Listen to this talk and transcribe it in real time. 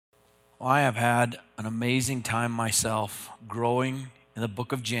I have had an amazing time myself growing in the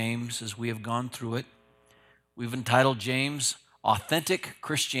book of James as we have gone through it. We've entitled James Authentic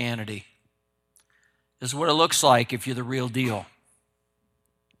Christianity. This is what it looks like if you're the real deal.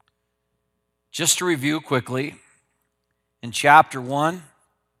 Just to review quickly, in chapter 1,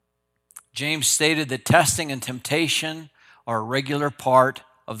 James stated that testing and temptation are a regular part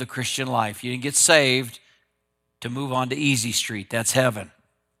of the Christian life. You didn't get saved to move on to easy street. That's heaven.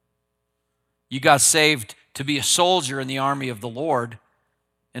 You got saved to be a soldier in the army of the Lord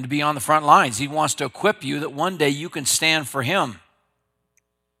and to be on the front lines. He wants to equip you that one day you can stand for Him.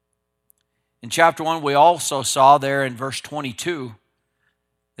 In chapter 1, we also saw there in verse 22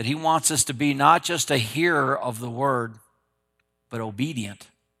 that He wants us to be not just a hearer of the word, but obedient.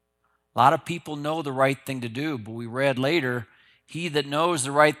 A lot of people know the right thing to do, but we read later, he that knows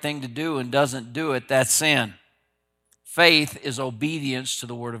the right thing to do and doesn't do it, that's sin. Faith is obedience to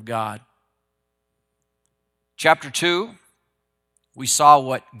the Word of God. Chapter 2, we saw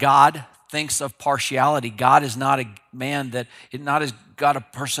what God thinks of partiality. God is not a man that, not as God a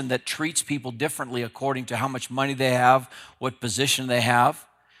person that treats people differently according to how much money they have, what position they have.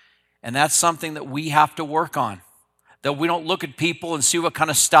 And that's something that we have to work on. That we don't look at people and see what kind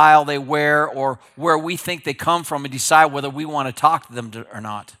of style they wear or where we think they come from and decide whether we want to talk to them or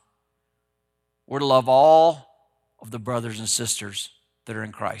not. We're to love all of the brothers and sisters that are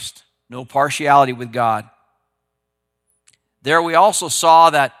in Christ. No partiality with God. There we also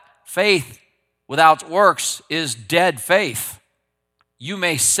saw that faith without works is dead faith. You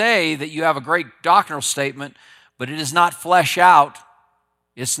may say that you have a great doctrinal statement, but it is not flesh out.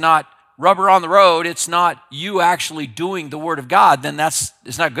 It's not rubber on the road. It's not you actually doing the Word of God. Then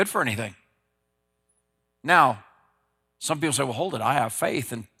it's not good for anything. Now, some people say, well, hold it, I have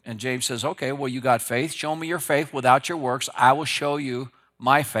faith. And James says, okay, well, you got faith. Show me your faith without your works. I will show you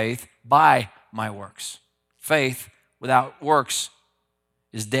my faith by my works. Faith without works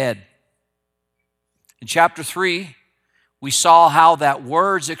is dead. In chapter 3, we saw how that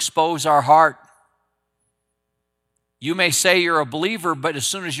words expose our heart. You may say you're a believer, but as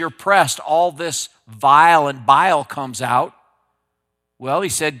soon as you're pressed, all this vile and bile comes out. Well, he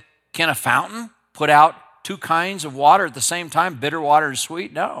said, can a fountain put out two kinds of water at the same time, bitter water and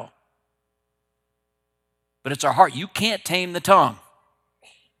sweet? No. But it's our heart. You can't tame the tongue.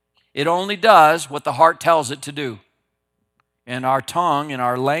 It only does what the heart tells it to do. And our tongue and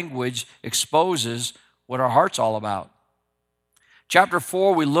our language exposes what our heart's all about. Chapter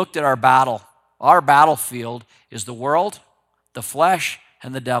 4, we looked at our battle. Our battlefield is the world, the flesh,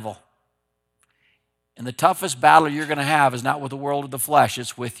 and the devil. And the toughest battle you're going to have is not with the world or the flesh.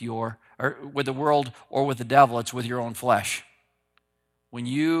 It's with the world or with the devil. It's with your own flesh. When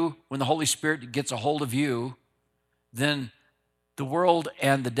the Holy Spirit gets a hold of you, then the world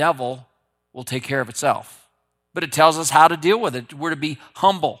and the devil will take care of itself. But it tells us how to deal with it. We're to be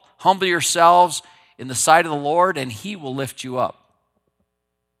humble. Humble yourselves in the sight of the Lord, and He will lift you up.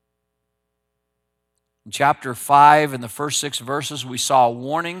 In chapter 5, in the first 6 verses, we saw a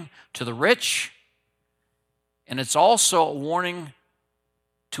warning to the rich, and it's also a warning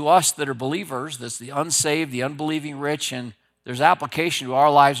to us that are believers. That's the unsaved, the unbelieving rich, and there's application to our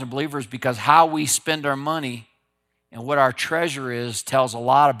lives as believers because how we spend our money and what our treasure is tells a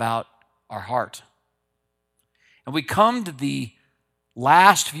lot about our heart. And we come to the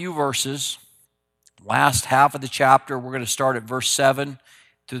last few verses, last half of the chapter. We're going to start at verse 7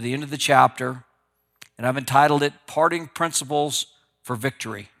 through the end of the chapter. And I've entitled it, Parting Principles for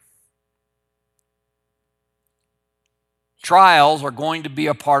Victory. Trials are going to be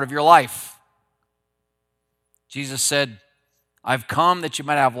a part of your life. Jesus said, I've come that you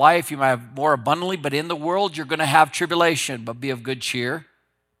might have life, you might have more abundantly, but in the world you're going to have tribulation, but be of good cheer.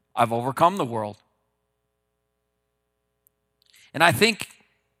 I've overcome the world. And I think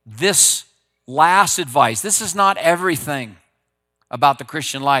this last advice, this is not everything about the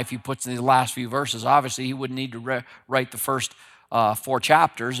Christian life he puts in the last few verses. Obviously, he wouldn't need to write the first 4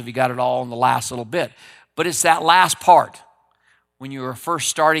 chapters if he got it all in the last little bit. But it's that last part. When you were first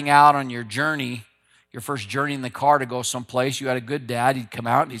starting out on your journey, your first journey in the car to go someplace, you had a good dad. He'd come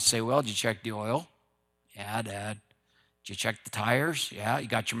out and he'd say, well, did you check the oil? Yeah, Dad. Did you check the tires? Yeah. You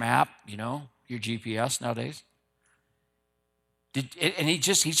got your map, your GPS nowadays? And he's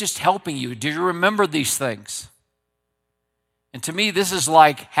just helping you. Did you remember these things? And to me, this is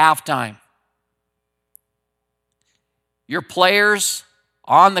like halftime. Your players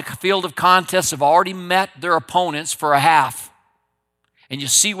on the field of contest have already met their opponents for a half. And you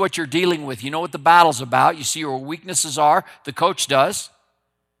see what you're dealing with. You know what the battle's about. You see where weaknesses are. The coach does.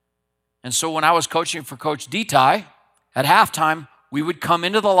 And so when I was coaching for Coach Detai, at halftime, we would come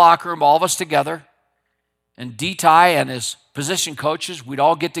into the locker room, all of us together, and D-Ty and his position coaches, we'd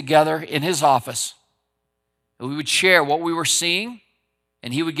all get together in his office. And we would share what we were seeing,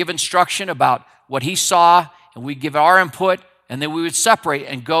 and he would give instruction about what he saw, and we'd give our input, and then we would separate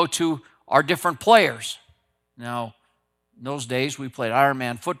and go to our different players. Now, in those days, we played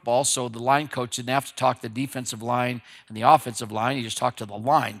Ironman football, so the line coach didn't have to talk to the defensive line and the offensive line. He just talked to the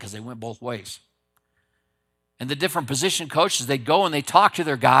line because they went both ways. And the different position coaches, they'd go and they talk to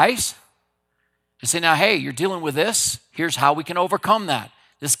their guys and say, now, hey, you're dealing with this. Here's how we can overcome that.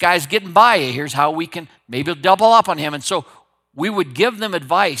 This guy's getting by you. Here's how we can maybe double up on him. And so we would give them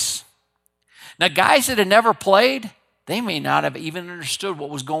advice. Now, guys that had never played, they may not have even understood what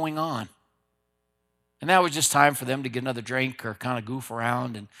was going on. And that was just time for them to get another drink or kind of goof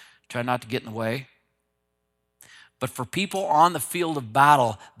around and try not to get in the way. But for people on the field of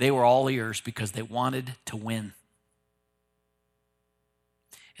battle, they were all ears because they wanted to win.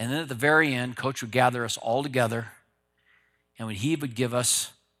 And then at the very end, Coach would gather us all together, and he would give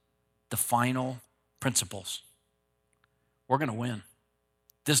us the final principles. We're going to win.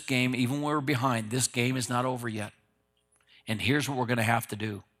 This game, even when we're behind, this game is not over yet. And here's what we're going to have to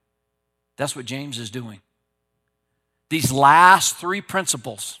do. That's what James is doing. These last three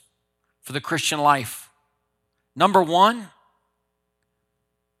principles for the Christian life. Number one,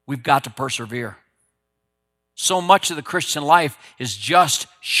 we've got to persevere. So much of the Christian life is just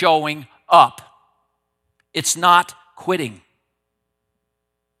showing up. It's not quitting.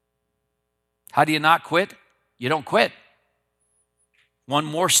 How do you not quit? You don't quit. One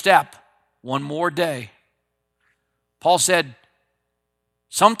more step, one more day. Paul said,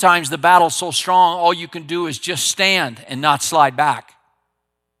 sometimes the battle's so strong, all you can do is just stand and not slide back.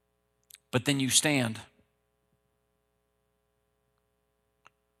 But then you stand.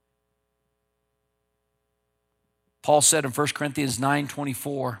 Paul said in 1 Corinthians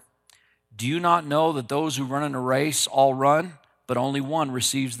 9:24, do you not know that those who run in a race all run, but only one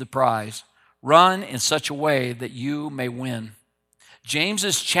receives the prize? Run in such a way that you may win.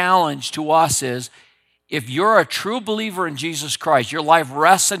 James's challenge to us is, if you're a true believer in Jesus Christ, your life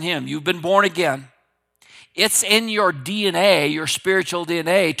rests in Him, you've been born again, it's in your DNA, your spiritual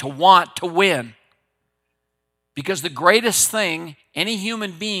DNA, to want to win. Because the greatest thing any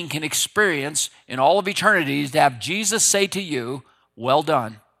human being can experience in all of eternity is to have Jesus say to you, well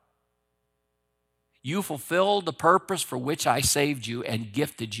done. You fulfilled the purpose for which I saved you and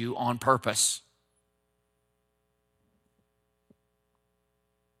gifted you on purpose.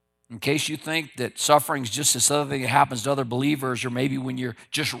 In case you think that suffering is just this other thing that happens to other believers, or maybe when you're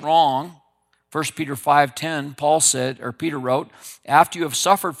just wrong, 1 Peter 5:10, Peter wrote, after you have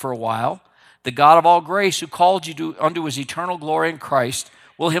suffered for a while, the God of all grace, who called you unto His eternal glory in Christ,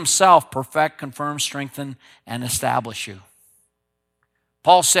 will Himself perfect, confirm, strengthen, and establish you.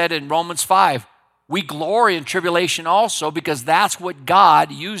 Paul said in Romans 5, we glory in tribulation also, because that's what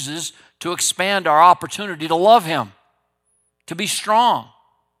God uses to expand our opportunity to love Him, to be strong.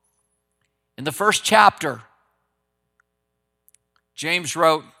 In the first chapter, James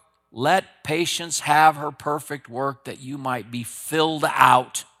wrote, let patience have her perfect work, that you might be filled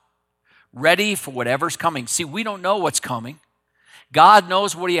out, ready for whatever's coming. See, we don't know what's coming. God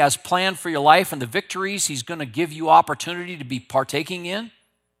knows what He has planned for your life and the victories He's going to give you opportunity to be partaking in.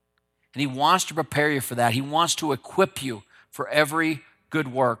 And He wants to prepare you for that. He wants to equip you for every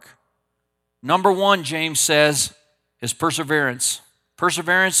good work. Number one, James says, is perseverance.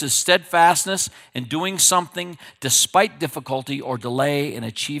 Perseverance is steadfastness in doing something despite difficulty or delay in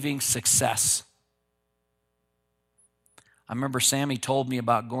achieving success. I remember Sammy told me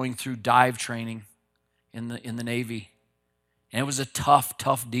about going through dive training in the Navy. And it was a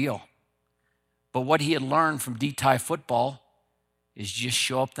tough deal. But what he had learned from D-Ty football is just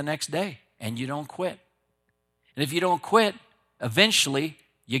show up the next day and you don't quit. And if you don't quit, eventually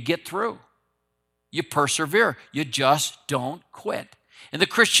you get through. You persevere. You just don't quit. And the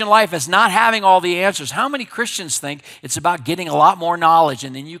Christian life is not having all the answers. How many Christians think it's about getting a lot more knowledge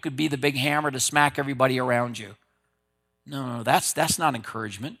and then you could be the big hammer to smack everybody around you? No, that's not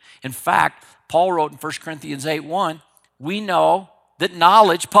encouragement. In fact, Paul wrote in 1 Corinthians 8:1, we know that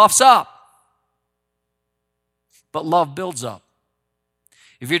knowledge puffs up, but love builds up.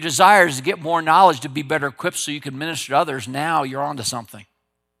 If your desire is to get more knowledge to be better equipped so you can minister to others, now you're onto something.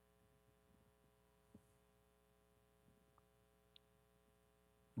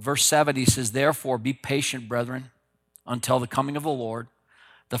 Verse 7, he says, therefore be patient, brethren, until the coming of the Lord.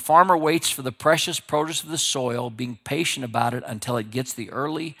 The farmer waits for the precious produce of the soil, being patient about it until it gets the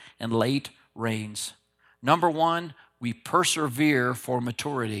early and late rains. Number one, we persevere for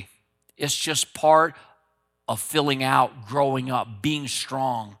maturity. It's just part of filling out, growing up, being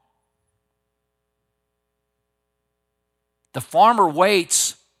strong. The farmer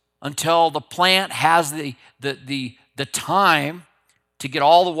waits until the plant has the time to get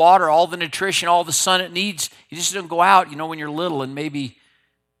all the water, all the nutrition, all the sun it needs. He just doesn't go out, when you're little and maybe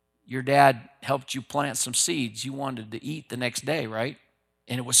your dad helped you plant some seeds. You wanted to eat the next day, right?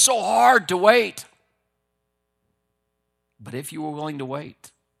 And it was so hard to wait. But if you were willing to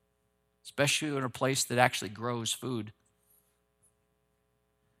wait, especially in a place that actually grows food,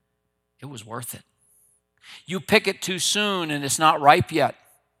 it was worth it. You pick it too soon and it's not ripe yet.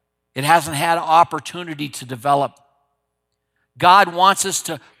 It hasn't had an opportunity to develop. God wants us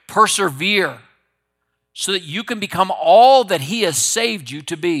to persevere so that you can become all that He has saved you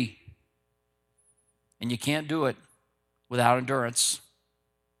to be. And you can't do it without endurance.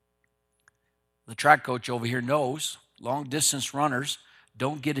 The track coach over here knows long-distance runners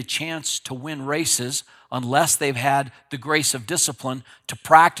don't get a chance to win races unless they've had the grace of discipline to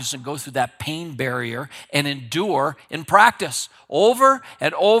practice and go through that pain barrier and endure in practice over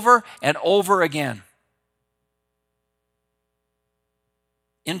and over and over again.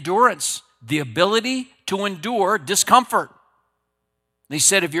 Endurance, the ability to endure discomfort. They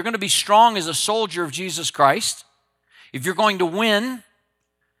said if you're going to be strong as a soldier of Jesus Christ, if you're going to win,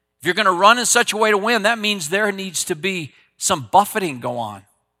 if you're going to run in such a way to win, that means there needs to be some buffeting go on.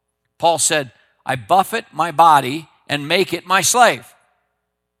 Paul said, I buffet my body and make it my slave.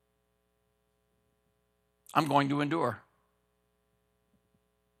 I'm going to endure.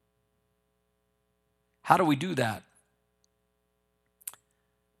 How do we do that?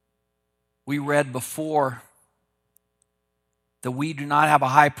 We read before that we do not have a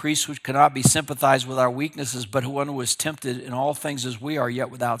high priest which cannot be sympathized with our weaknesses, but who was tempted in all things as we are,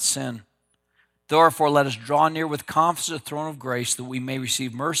 yet without sin. Therefore, let us draw near with confidence to the throne of grace, that we may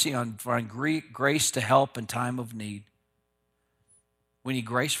receive mercy and find grace to help in time of need. We need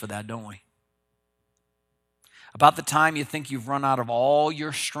grace for that, don't we? About the time you think you've run out of all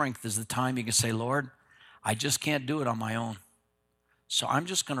your strength is the time you can say, Lord, I just can't do it on my own. So I'm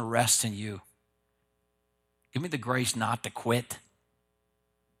just going to rest in you. Give me the grace not to quit.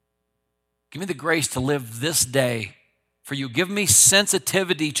 Give me the grace to live this day for you. Give me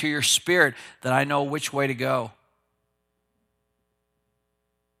sensitivity to your spirit that I know which way to go.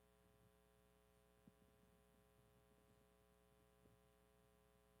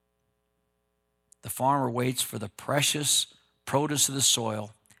 The farmer waits for the precious produce of the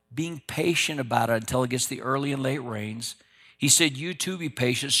soil, being patient about it until it gets the early and late rains. He said, you too be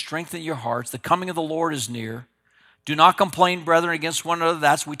patient, strengthen your hearts. The coming of the Lord is near. Do not complain, brethren, against one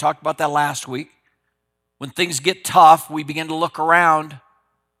another. We talked about that last week. When things get tough, we begin to look around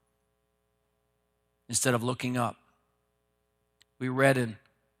instead of looking up. We read in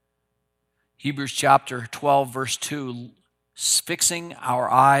Hebrews chapter 12, verse 2, fixing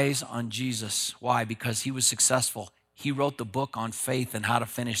our eyes on Jesus. Why? Because He was successful. He wrote the book on faith and how to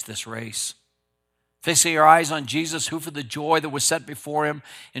finish this race. Fixing our eyes on Jesus, who for the joy that was set before Him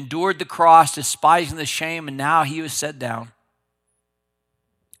endured the cross, despising the shame, and now He was set down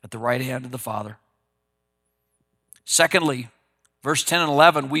at the right hand of the Father. Secondly, verse 10 and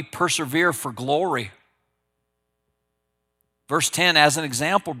 11, we persevere for glory. Verse 10, as an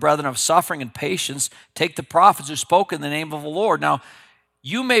example, brethren, of suffering and patience, take the prophets who spoke in the name of the Lord. Now,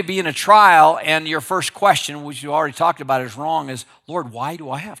 you may be in a trial, and your first question, which you already talked about is wrong, is, Lord, why do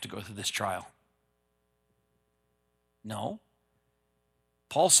I have to go through this trial? No.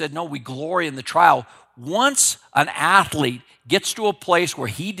 Paul said, no, we glory in the trial. Once an athlete gets to a place where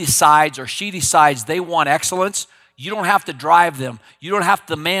he decides or she decides they want excellence, you don't have to drive them. You don't have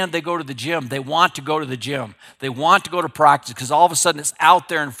to demand they go to the gym. They want to go to the gym. They want to go to practice because all of a sudden it's out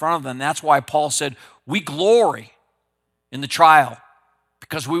there in front of them. That's why Paul said, we glory in the trial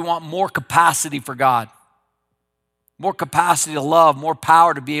because we want more capacity for God, more capacity to love, more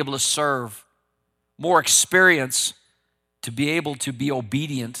power to be able to serve, more experience to be able to be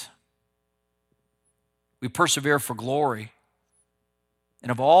obedient. We persevere for glory.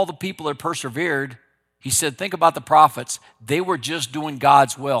 And of all the people that persevered, he said, think about the prophets. They were just doing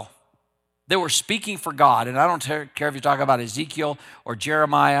God's will. They were speaking for God. And I don't care if you're talking about Ezekiel or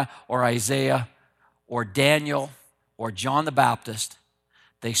Jeremiah or Isaiah or Daniel or John the Baptist.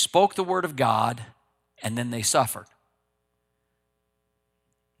 They spoke the word of God and then they suffered.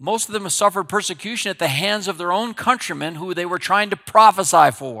 Most of them have suffered persecution at the hands of their own countrymen who they were trying to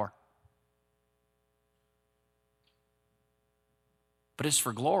prophesy for. But it's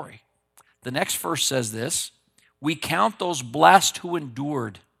for glory. The next verse says this, we count those blessed who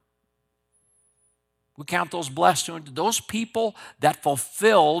endured. We count those blessed who endured. Those people that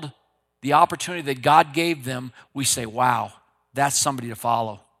fulfilled the opportunity that God gave them, we say, wow, that's somebody to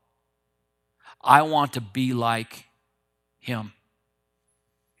follow. I want to be like him.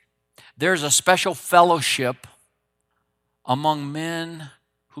 There's a special fellowship among men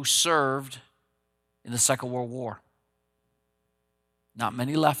who served in the Second World War. Not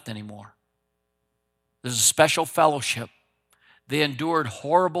many left anymore. There's a special fellowship. They endured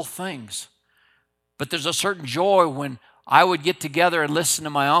horrible things. But there's a certain joy when I would get together and listen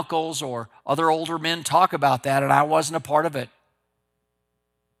to my uncles or other older men talk about that, and I wasn't a part of it.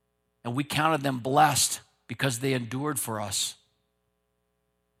 And we counted them blessed because they endured for us.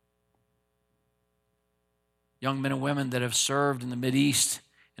 Young men and women that have served in the Mideast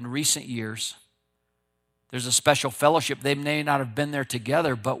in recent years, there's a special fellowship. They may not have been there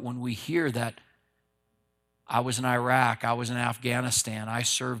together, but when we hear that I was in Iraq, I was in Afghanistan, I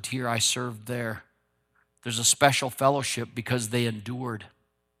served here, I served there, there's a special fellowship because they endured.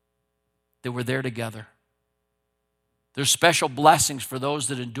 They were there together. There's special blessings for those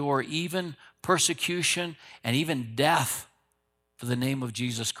that endure even persecution and even death for the name of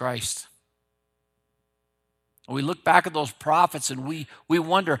Jesus Christ. We look back at those prophets and we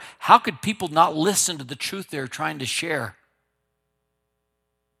wonder, how could people not listen to the truth they're trying to share?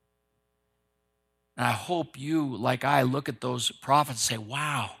 And I hope you, like I, look at those prophets and say,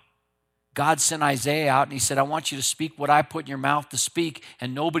 wow, God sent Isaiah out and he said, I want you to speak what I put in your mouth to speak,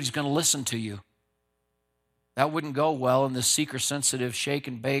 and nobody's going to listen to you. That wouldn't go well in this seeker-sensitive,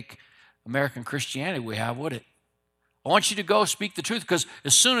 shake-and-bake American Christianity we have, would it? I want you to go speak the truth, because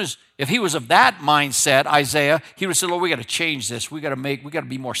as soon as, if he was of that mindset, Isaiah, he would have said, Lord, we got to change this. We got to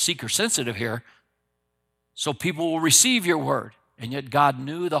be more seeker-sensitive here so people will receive your word. And yet God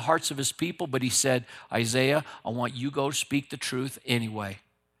knew the hearts of his people, but he said, Isaiah, I want you to go speak the truth anyway.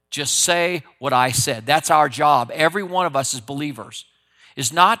 Just say what I said. That's our job. Every one of us as believers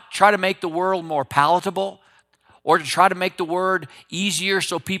is not try to make the world more palatable or to try to make the word easier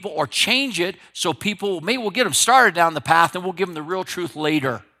so people, or change it so people, maybe we'll get them started down the path and we'll give them the real truth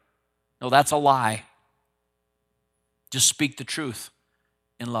later. No, that's a lie. Just speak the truth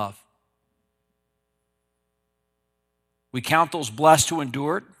in love. We count those blessed who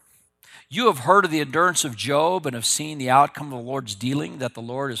endured. You have heard of the endurance of Job and have seen the outcome of the Lord's dealing, that the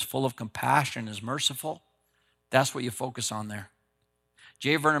Lord is full of compassion and is merciful. That's what you focus on there.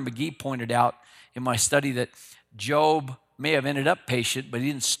 J. Vernon McGee pointed out in my study that Job may have ended up patient, but he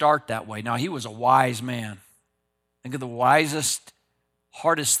didn't start that way. Now, he was a wise man. Think of the wisest,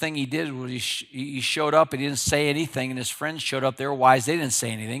 hardest thing he did was he showed up and he didn't say anything, and his friends showed up. They were wise. They didn't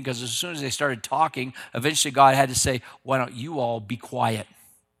say anything, because as soon as they started talking, eventually God had to say, why don't you all be quiet?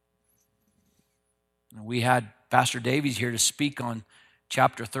 We had Pastor Davies here to speak on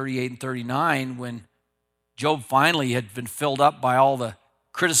chapter 38 and 39 when Job finally had been filled up by all the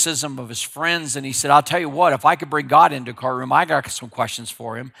criticism of his friends, and he said, I'll tell you what, if I could bring God into a courtroom, I got some questions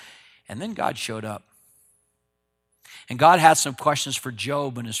for him. And then God showed up. And God had some questions for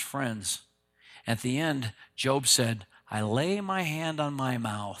Job and his friends. At the end, Job said, I lay my hand on my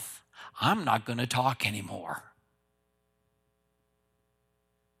mouth. I'm not going to talk anymore.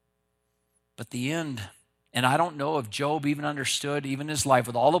 But the end, and I don't know if Job even understood, even his life,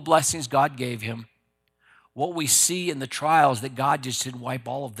 with all the blessings God gave him, what we see in the trials, that God just didn't wipe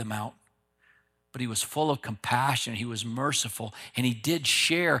all of them out. But he was full of compassion, he was merciful, and he did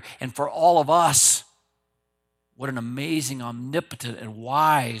share. And for all of us, what an amazing, omnipotent, and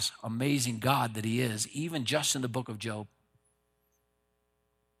wise, amazing God that he is, even just in the book of Job.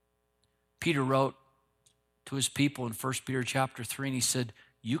 Peter wrote to his people in 1 Peter chapter 3, and he said,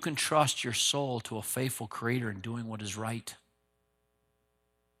 you can trust your soul to a faithful Creator in doing what is right.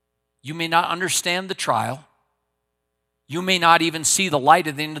 You may not understand the trial. You may not even see the light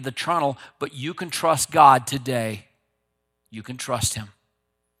at the end of the tunnel, but you can trust God today. You can trust him.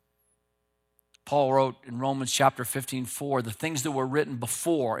 Paul wrote in Romans chapter 15:4, the things that were written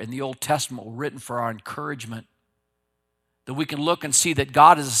before in the Old Testament were written for our encouragement, that we can look and see that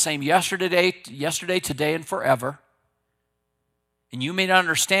God is the same yesterday, today, and forever. And you may not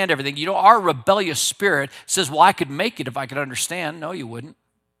understand everything. You know, our rebellious spirit says, well, I could make it if I could understand. No, you wouldn't.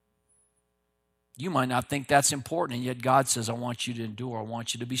 You might not think that's important, and yet God says, I want you to endure. I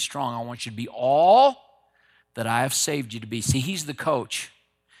want you to be strong. I want you to be all that I have saved you to be. See, he's the coach.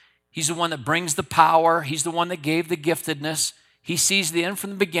 He's the one that brings the power. He's the one that gave the giftedness. He sees the end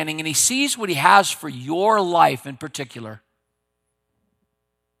from the beginning, and he sees what he has for your life in particular.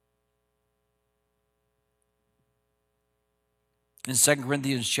 In 2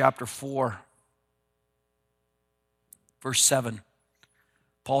 Corinthians chapter 4, verse 7,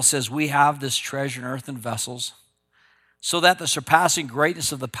 Paul says, we have this treasure in earthen vessels, so that the surpassing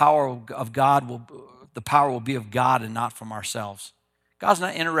greatness of the power of God will be of God and not from ourselves. God's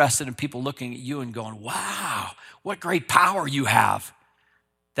not interested in people looking at you and going, wow, what great power you have.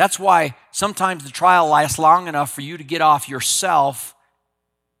 That's why sometimes the trial lasts long enough for you to get off yourself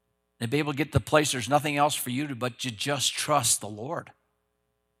and be able to get to the place there's nothing else for you to but to just trust the Lord.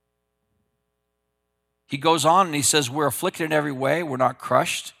 He goes on and he says, we're afflicted in every way, we're not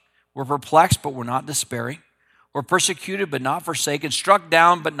crushed. We're perplexed, but we're not despairing. We're persecuted, but not forsaken. Struck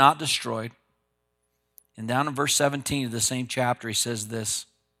down, but not destroyed. And down in verse 17 of the same chapter, he says this,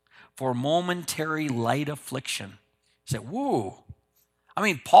 for momentary light affliction. He said, woo. I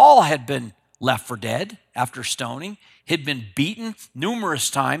mean, Paul had been left for dead after stoning. He'd been beaten numerous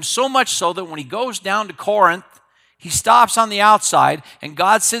times, so much so that when he goes down to Corinth, he stops on the outside, and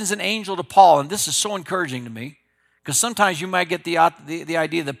God sends an angel to Paul. And this is so encouraging to me, because sometimes you might get the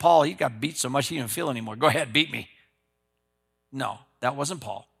idea that Paul, he got beat so much he didn't feel anymore. Go ahead, beat me. No, that wasn't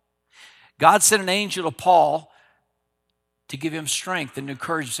Paul. God sent an angel to Paul to give him strength and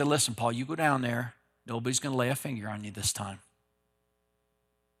encourage him. Say, listen, Paul, you go down there. Nobody's going to lay a finger on you this time.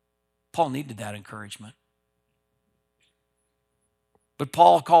 Paul needed that encouragement. But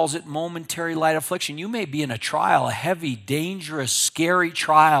Paul calls it momentary light affliction. You may be in a trial, a heavy, dangerous, scary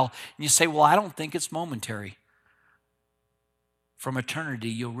trial, and you say, well, I don't think it's momentary. From eternity,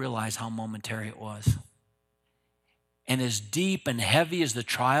 you'll realize how momentary it was. And as deep and heavy as the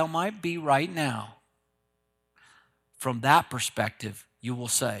trial might be right now, from that perspective, you will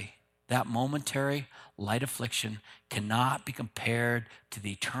say that momentary light affliction cannot be compared to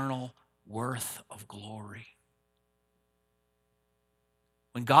the eternal worth of glory.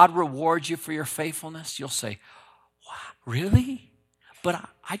 When God rewards you for your faithfulness, you'll say, wow, really? But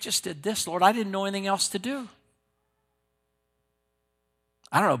I just did this, Lord. I didn't know anything else to do.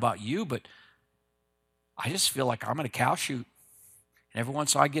 I don't know about you, but I just feel like I'm in a cow chute. And every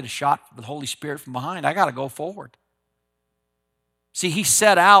once in a while I get a shot with the Holy Spirit from behind. I got to go forward. See, he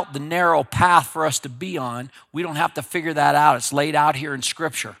set out the narrow path for us to be on. We don't have to figure that out. It's laid out here in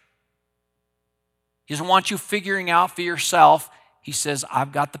Scripture. He doesn't want you figuring out for yourself. He says,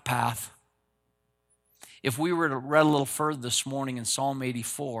 I've got the path. If we were to read a little further this morning in Psalm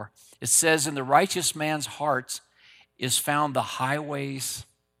 84, it says, in the righteous man's heart is found the highways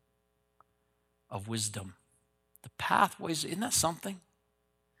of wisdom. The pathways, isn't that something?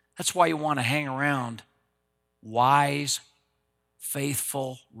 That's why you want to hang around wise,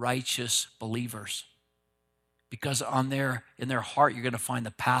 faithful, righteous believers. Because in their heart, you're going to find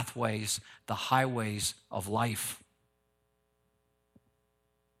the pathways, the highways of life.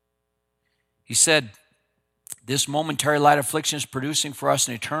 He said, this momentary light affliction is producing for us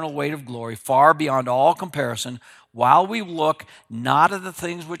an eternal weight of glory far beyond all comparison, while we look not at the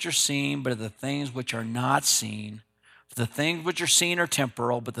things which are seen, but at the things which are not seen. For the things which are seen are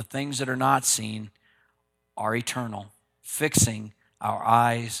temporal, but the things that are not seen are eternal, fixing our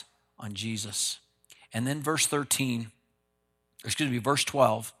eyes on Jesus. And then verse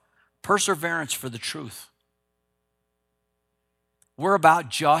 12, perseverance for the truth. We're about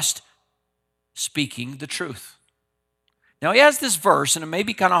just speaking the truth. Now he has this verse, and it may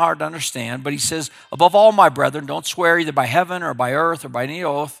be kind of hard to understand, but he says, above all, my brethren, don't swear either by heaven or by earth or by any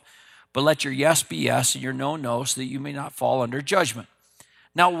oath, but let your yes be yes and your no, no, so that you may not fall under judgment.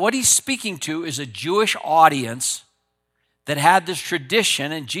 Now what he's speaking to is a Jewish audience that had this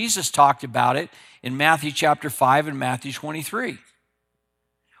tradition, and Jesus talked about it in Matthew chapter 5 and Matthew 23,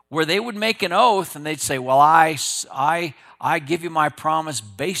 where they would make an oath and they'd say, well, I give you my promise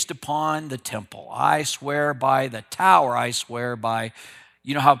based upon the temple. I swear by the tower. I swear by,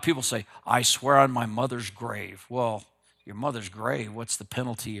 you know how people say, I swear on my mother's grave. Well, your mother's grave, what's the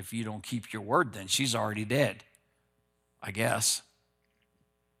penalty if you don't keep your word then? She's already dead, I guess.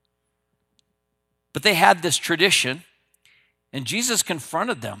 But they had this tradition, and Jesus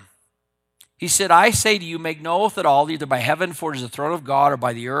confronted them. He said, I say to you, make no oath at all, either by heaven, for it is the throne of God, or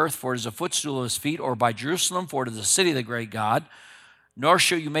by the earth, for it is a footstool of his feet, or by Jerusalem, for it is the city of the great God. Nor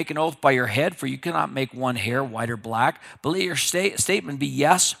shall you make an oath by your head, for you cannot make one hair white or black, but let your statement be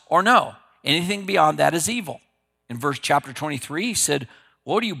yes or no. Anything beyond that is evil. In chapter 23, he said,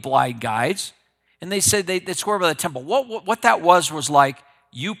 what are you blind guides? And they said they swear by the temple. What that was like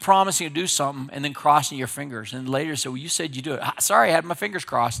you promising to do something and then crossing your fingers. And later said, well, you said you do it. Sorry, I had my fingers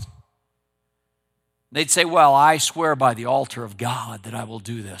crossed. They'd say, well, I swear by the altar of God that I will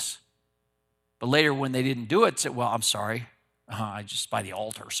do this. But later when they didn't do it, said, well, I'm sorry, I just by the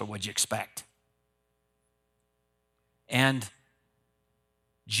altar, so what'd you expect? And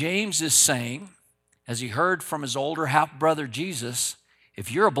James is saying, as he heard from his older half-brother Jesus,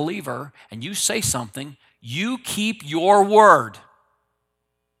 if you're a believer and you say something, You keep your word.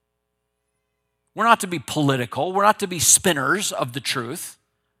 We're not to be political. We're not to be spinners of the truth.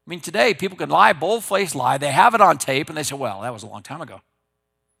 I mean, today people can lie, bold-faced lie. They have it on tape, and they say, well, that was a long time ago.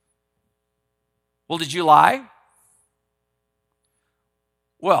 Well, did you lie?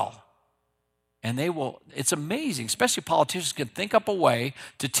 Well, and they will, it's amazing, especially politicians can think up a way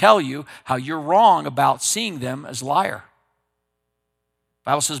to tell you how you're wrong about seeing them as a liar.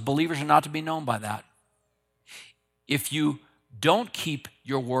 The Bible says believers are not to be known by that. If you don't keep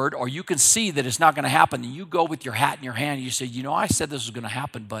your word, or you can see that it's not going to happen, and you go with your hat in your hand and you say, you know, I said this was going to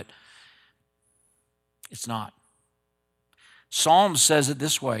happen, but it's not. Psalm says it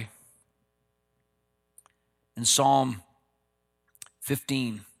this way. In Psalm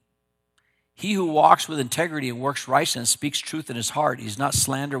 15, he who walks with integrity and works righteousness speaks truth in his heart. He does not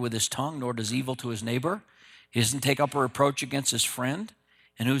slander with his tongue, nor does evil to his neighbor. He doesn't take up a reproach against his friend,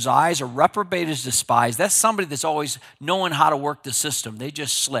 and whose eyes are reprobate is despised. That's somebody that's always knowing how to work the system. They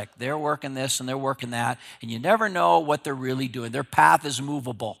just slick. They're working this and they're working that, and you never know what they're really doing. Their path is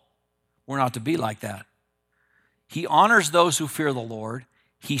movable. We're not to be like that. He honors those who fear the Lord.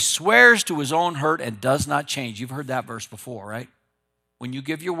 He swears to his own hurt and does not change. You've heard that verse before, right? When you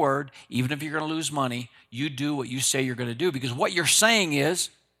give your word, even if you're going to lose money, you do what you say you're going to do, because what you're saying is,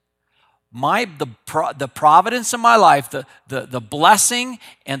 the providence in my life, the blessing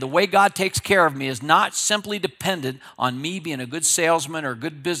and the way God takes care of me is not simply dependent on me being a good salesman or a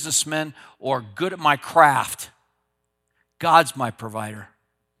good businessman or good at my craft. God's my provider.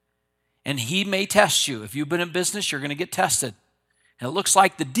 And he may test you. If you've been in business, you're going to get tested. And it looks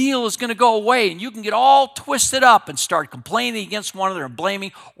like the deal is going to go away, and you can get all twisted up and start complaining against one another and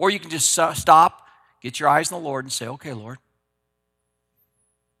blaming, or you can just stop, get your eyes on the Lord and say, okay, Lord,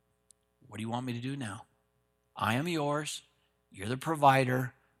 what do you want me to do now? I am yours. You're the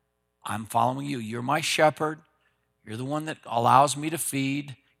provider. I'm following you. You're my shepherd. You're the one that allows me to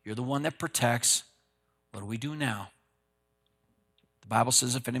feed. You're the one that protects. What do we do now? The Bible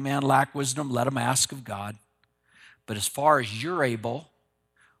says, if any man lack wisdom, let him ask of God. But as far as you're able,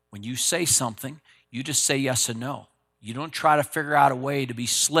 when you say something, you just say yes and no. You don't try to figure out a way to be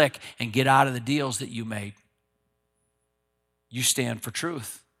slick and get out of the deals that you made. You stand for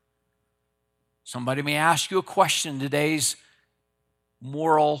truth. Somebody may ask you a question in today's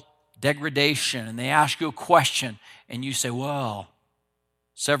moral degradation, and they ask you a question, and you say, well,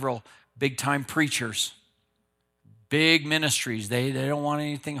 several big-time preachers, big ministries, they don't want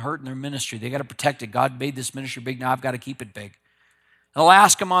anything hurt in their ministry. They got to protect it. God made this ministry big, now I've got to keep it big. They'll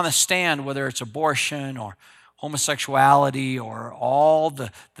ask them on the stand whether it's abortion or homosexuality or all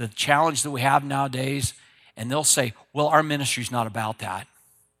the challenge that we have nowadays, and they'll say, well, our ministry's not about that.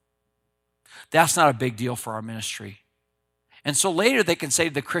 That's not a big deal for our ministry. And so later they can say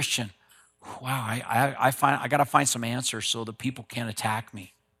to the Christian, wow, I got to find some answers so that people can't attack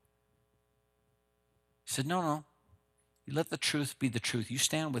me. He said, no. You let the truth be the truth. You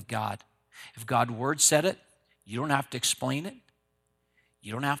stand with God. If God's word said it, you don't have to explain it.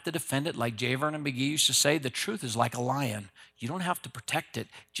 You don't have to defend it. Like J. Vernon McGee used to say, the truth is like a lion. You don't have to protect it.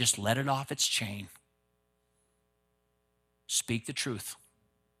 Just let it off its chain. Speak the truth.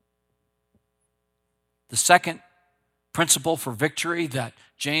 The second principle for victory that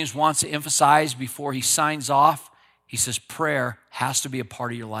James wants to emphasize before he signs off, he says prayer has to be a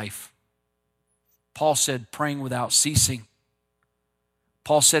part of your life. Paul said praying without ceasing.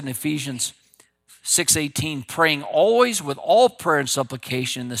 Paul said in Ephesians 6:18, praying always with all prayer and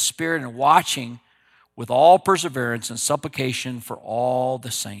supplication in the Spirit, and watching with all perseverance and supplication for all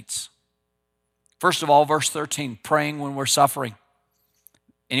the saints. First of all, verse 13, praying when we're suffering.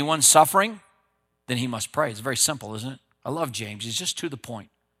 Anyone suffering? Then he must pray. It's very simple, isn't it? I love James. He's just to the point.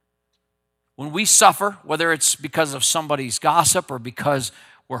 When we suffer, whether it's because of somebody's gossip or because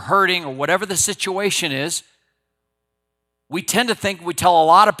we're hurting or whatever the situation is, we tend to think we tell a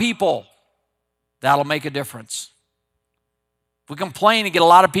lot of people that'll make a difference. If we complain and get a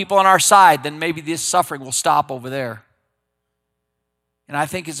lot of people on our side, then maybe this suffering will stop over there. And I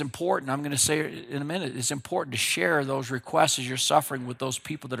think it's important, I'm going to say it in a minute, it's important to share those requests as you're suffering with those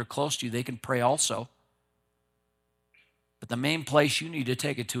people that are close to you. They can pray also. But the main place you need to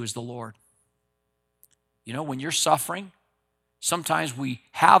take it to is the Lord. You know, when you're suffering, sometimes we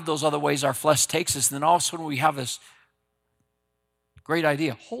have those other ways our flesh takes us, and then all of a sudden we have this great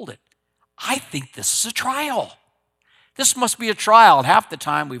idea. Hold it. I think this is a trial. This must be a trial. And half the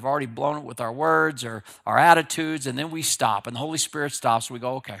time we've already blown it with our words or our attitudes, and then we stop, and the Holy Spirit stops, and we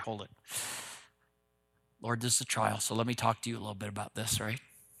go, okay, hold it. Lord, this is a trial, so let me talk to you a little bit about this, right?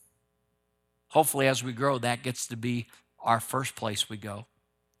 Hopefully as we grow, that gets to be our first place we go.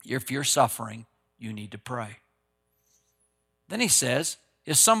 If you're suffering, you need to pray. Then he says,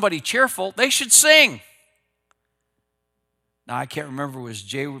 is somebody cheerful? They should sing. Now, I can't remember if it was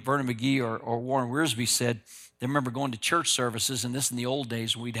J. Vernon McGee or Warren Wiersbe said, they remember going to church services, and this in the old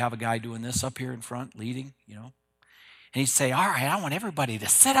days, we'd have a guy doing this up here in front, leading, And he'd say, all right, I want everybody to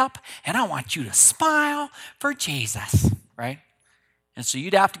sit up, and I want you to smile for Jesus, right? And so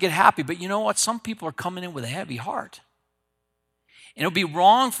you'd have to get happy. But you know what? Some people are coming in with a heavy heart. And it would be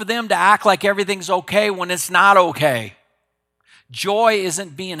wrong for them to act like everything's okay when it's not okay. Joy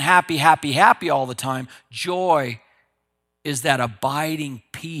isn't being happy, happy, happy all the time. Joy is that abiding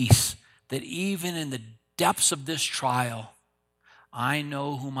peace that even in the depths of this trial, I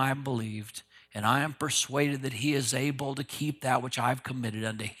know whom I believed, and I am persuaded that he is able to keep that which I've committed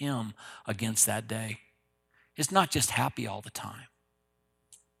unto him against that day. It's not just happy all the time.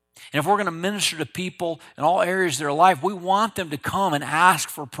 And if we're going to minister to people in all areas of their life, we want them to come and ask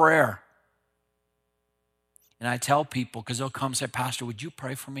for prayer. And I tell people, because they'll come and say, Pastor, would you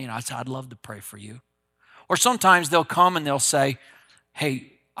pray for me? And I say, I'd love to pray for you. Or sometimes they'll come and they'll say,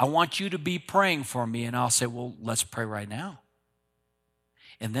 hey, I want you to be praying for me. And I'll say, well, let's pray right now.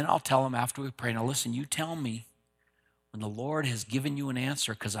 And then I'll tell them after we pray, now listen, you tell me when the Lord has given you an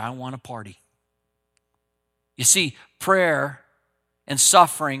answer, because I want a party. You see, prayer and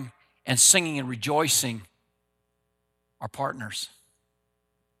suffering and singing and rejoicing are partners.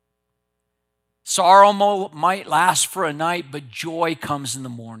 Sorrow might last for a night, but joy comes in the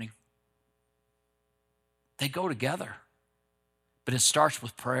morning. They go together, but it starts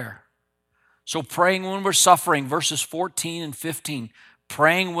with prayer. So praying when we're suffering, verses 14 and 15.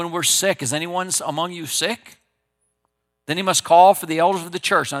 Praying when we're sick. Is anyone among you sick? Then he must call for the elders of the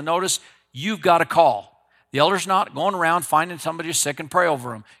church. Now notice, you've got to call. The elder's not going around finding somebody who's sick and pray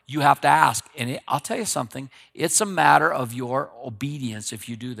over them. You have to ask. And I'll tell you something, it's a matter of your obedience if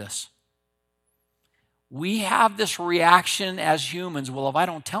you do this. We have this reaction as humans, well, if I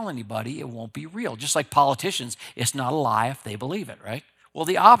don't tell anybody, it won't be real. Just like politicians, it's not a lie if they believe it, right? Well,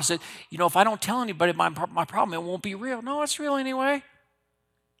 the opposite, if I don't tell anybody my problem, it won't be real. No, it's real anyway.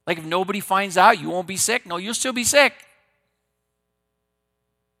 Like if nobody finds out, you won't be sick. No, you'll still be sick.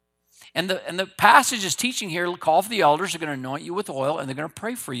 And the passage is teaching here, call for the elders, they're going to anoint you with oil, and they're going to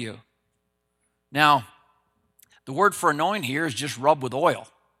pray for you. Now, the word for anoint here is just rub with oil.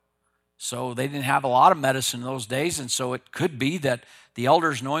 So they didn't have a lot of medicine in those days, and so it could be that the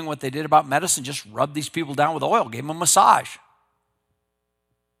elders, knowing what they did about medicine, just rubbed these people down with oil, gave them a massage.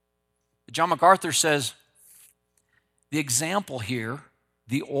 John MacArthur says, the example here,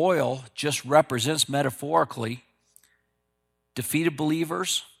 the oil just represents metaphorically defeated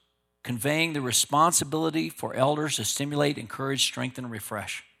believers, conveying the responsibility for elders to stimulate, encourage, strengthen, and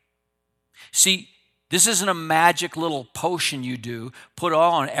refresh. See, this isn't a magic little potion you do, put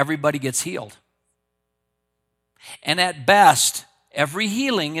on, everybody gets healed. And at best, every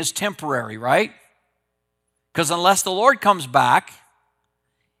healing is temporary, right? Because unless the Lord comes back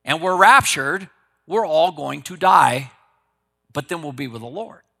and we're raptured, we're all going to die, but then we'll be with the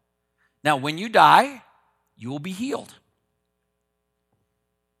Lord. Now, when you die, you will be healed.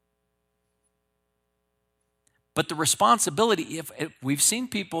 But the responsibility, if we've seen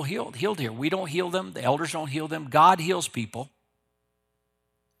people healed here. We don't heal them. The elders don't heal them. God heals people.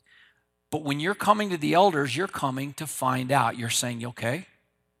 But when you're coming to the elders, you're coming to find out. You're saying, okay,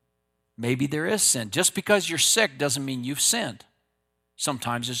 maybe there is sin. Just because you're sick doesn't mean you've sinned.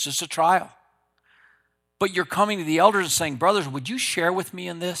 Sometimes it's just a trial. But you're coming to the elders and saying, brothers, would you share with me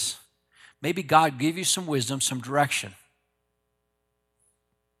in this? Maybe God give you some wisdom, some direction.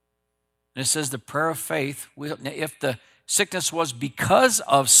 And it says the prayer of faith, if the sickness was because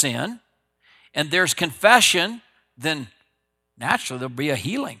of sin and there's confession, then naturally there'll be a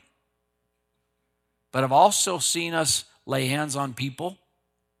healing. But I've also seen us lay hands on people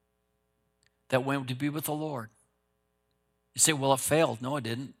that went to be with the Lord. You say, well, it failed. No, it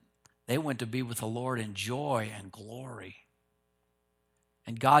didn't. They went to be with the Lord in joy and glory.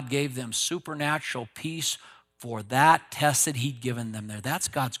 And God gave them supernatural peace for that test that he'd given them there. That's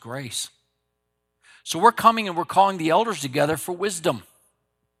God's grace. So we're coming and we're calling the elders together for wisdom.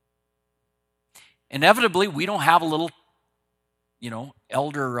 Inevitably, we don't have a little,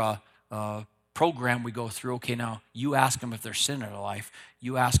 elder program we go through. Okay, now you ask them if there's sin in their life.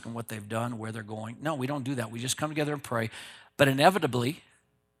 You ask them what they've done, where they're going. No, we don't do that. We just come together and pray. But inevitably,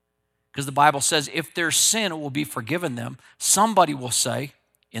 because the Bible says if there's sin, it will be forgiven them. Somebody will say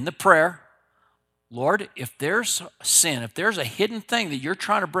in the prayer, Lord, if there's sin, if there's a hidden thing that you're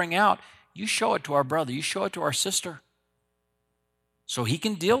trying to bring out, you show it to our brother. You show it to our sister so he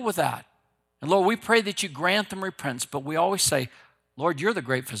can deal with that. And Lord, we pray that you grant them repentance, but we always say, Lord, you're the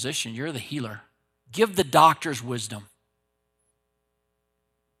great physician. You're the healer. Give the doctors wisdom.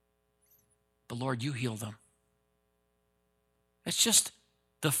 But Lord, you heal them. It's just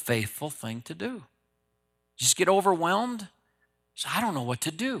the faithful thing to do. Just get overwhelmed. So I don't know what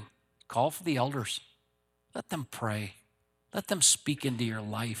to do. Call for the elders. Let them pray. Let them speak into your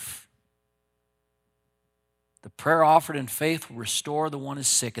life. The prayer offered in faith will restore the one who is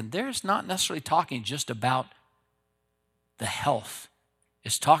sick. And there's not necessarily talking just about the health.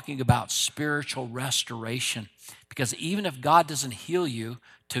 It's talking about spiritual restoration. Because even if God doesn't heal you,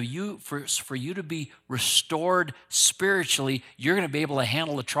 for you to be restored spiritually, you're going to be able to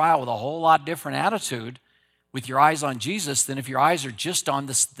handle the trial with a whole lot different attitude with your eyes on Jesus than if your eyes are just on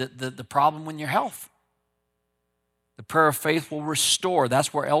the problem in your health. The prayer of faith will restore.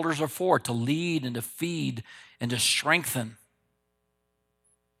 That's where elders are for, to lead and to feed and to strengthen.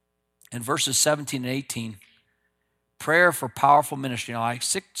 In verses 17 and 18, prayer for powerful ministry. Now, I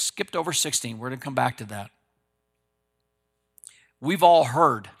skipped over 16. We're going to come back to that. We've all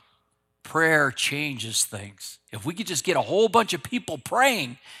heard prayer changes things. If we could just get a whole bunch of people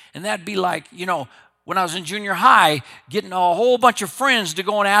praying, and that'd be like, when I was in junior high, getting a whole bunch of friends to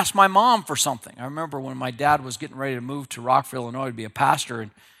go and ask my mom for something. I remember when my dad was getting ready to move to Rockville, Illinois to be a pastor, and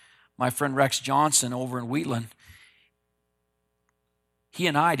my friend Rex Johnson over in Wheatland, he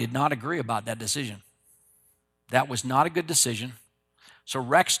and I did not agree about that decision. That was not a good decision. So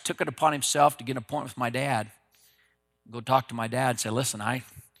Rex took it upon himself to get an appointment with my dad. Go talk to my dad and say, listen, Rex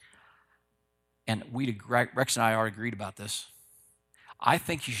and I already agreed about this. I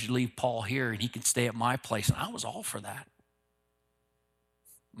think you should leave Paul here and he can stay at my place. And I was all for that.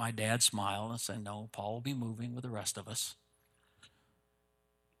 My dad smiled and said, no, Paul will be moving with the rest of us.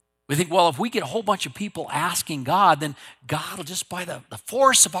 We think, well, if we get a whole bunch of people asking God, then God will just, by the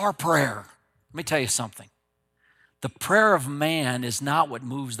force of our prayer. Let me tell you something. The prayer of man is not what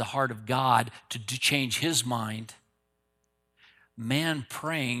moves the heart of God to change his mind. Man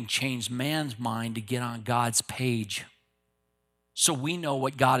praying changed man's mind to get on God's page. So we know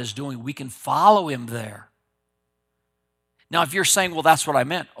what God is doing. We can follow him there. Now, if you're saying, well, that's what I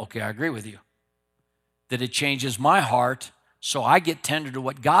meant. Okay, I agree with you. That it changes my heart, so I get tender to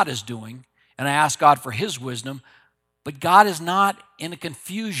what God is doing, and I ask God for his wisdom. But God is not in a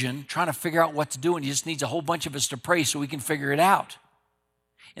confusion trying to figure out what to do, and he just needs a whole bunch of us to pray so we can figure it out.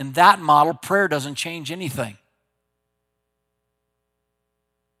 In that model, prayer doesn't change anything.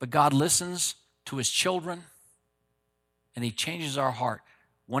 But God listens to his children, and he changes our heart.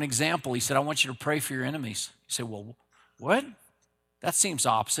 One example, he said, I want you to pray for your enemies. You say, well, what? That seems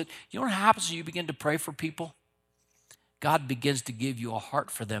opposite. You know what happens when you begin to pray for people? God begins to give you a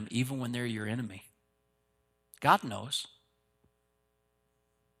heart for them even when they're your enemy. God knows.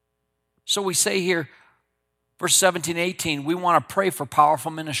 So we say here, verse 17, 18, we want to pray for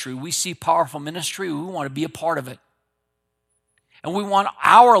powerful ministry. We see powerful ministry, we want to be a part of it. And we want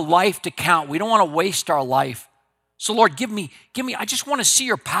our life to count. We don't want to waste our life. So Lord, give me, I just want to see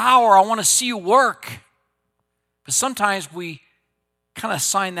your power. I want to see you work. But sometimes we kind of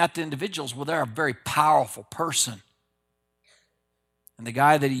assign that to individuals. Well, they're a very powerful person. And the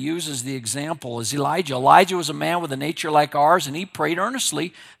guy that he uses the example is Elijah. Elijah was a man with a nature like ours, and he prayed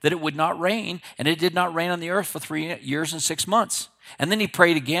earnestly that it would not rain, and it did not rain on the earth for 3 years and 6 months. And then he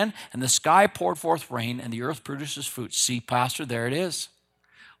prayed again, and the sky poured forth rain, and the earth produces fruit. See, Pastor, there it is.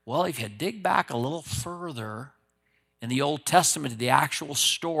 Well, if you dig back a little further in the Old Testament to the actual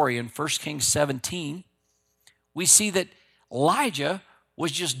story in 1 Kings 17, we see that Elijah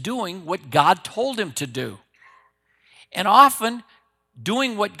was just doing what God told him to do. And often,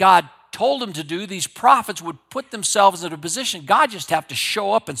 doing what God told him to do, these prophets would put themselves in a position, God just have to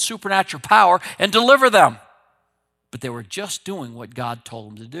show up in supernatural power and deliver them. But they were just doing what God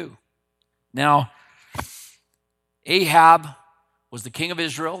told them to do. Now, Ahab was the king of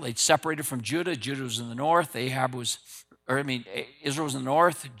Israel. They'd separated from Judah. Judah was in the north. Israel was in the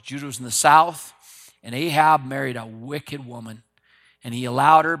north. Judah was in the south. And Ahab married a wicked woman. And he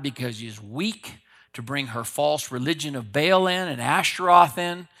allowed her, because he was weak, to bring her false religion of Baal in and Ashtaroth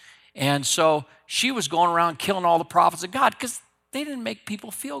in. And so she was going around killing all the prophets of God because they didn't make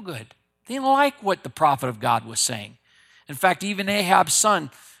people feel good. They didn't like what the prophet of God was saying. In fact, even Ahab's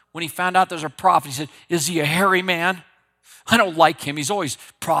son, when he found out there's a prophet, he said, is he a hairy man? I don't like him. He's always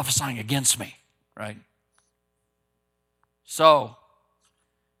prophesying against me, right? So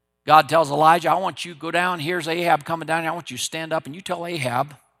God tells Elijah, I want you to go down. Here's Ahab coming down. I want you to stand up and you tell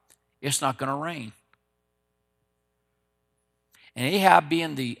Ahab it's not going to rain. And Ahab,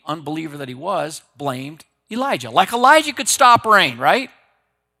 being the unbeliever that he was, blamed Elijah. Like Elijah could stop rain, right?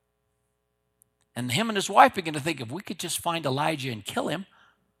 And him and his wife began to think, if we could just find Elijah and kill him,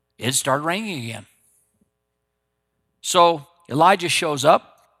 it started raining again. So Elijah shows up.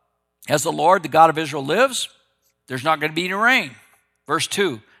 As the Lord, the God of Israel, lives, there's not going to be any rain. Verse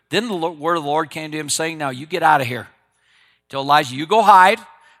 2, then the word of the Lord came to him saying, now you get out of here. Tell Elijah, you go hide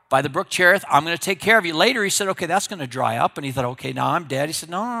by the brook Cherith. I'm going to take care of you. Later he said, okay, that's going to dry up. And he thought, okay, now I'm dead. He said,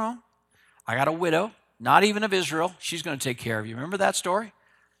 no. I got a widow, not even of Israel. She's going to take care of you. Remember that story?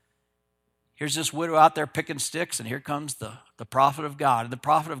 Here's this widow out there picking sticks, and here comes the prophet of God. And the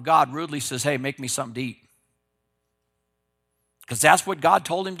prophet of God rudely says, hey, make me something to eat. Because that's what God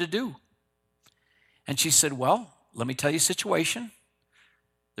told him to do. And she said, well, let me tell you a situation.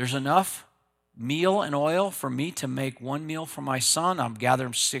 There's enough meal and oil for me to make one meal for my son. I'm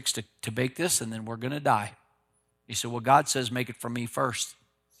gathering sticks to bake this, and then we're going to die. He said, well, God says make it for me first.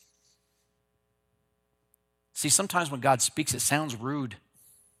 See, sometimes when God speaks, it sounds rude.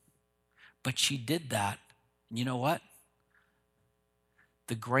 But she did that. And you know what?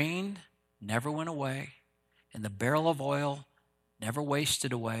 The grain never went away, and the barrel of oil never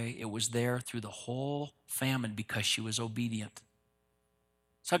wasted away. It was there through the whole famine because she was obedient.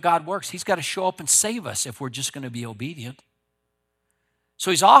 That's how God works. He's got to show up and save us if we're just going to be obedient.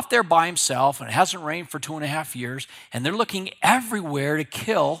 So he's off there by himself, and it hasn't rained for 2.5 years, and they're looking everywhere to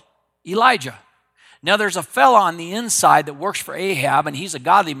kill Elijah. Now there's a fella on the inside that works for Ahab, and he's a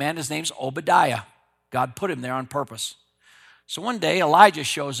godly man. His name's Obadiah. God put him there on purpose. So one day Elijah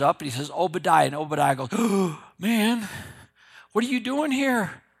shows up, and he says, Obadiah. And Obadiah goes, oh, man, what are you doing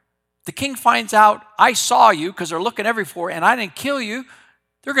here? The king finds out I saw you because they're looking everywhere, and I didn't kill you.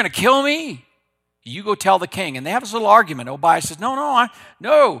 They're going to kill me. You go tell the king. And they have this little argument. Obadiah says,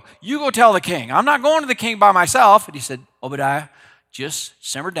 no, you go tell the king. I'm not going to the king by myself. And he said, Obadiah, just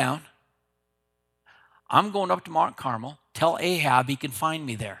simmer down. I'm going up to Mount Carmel. Tell Ahab he can find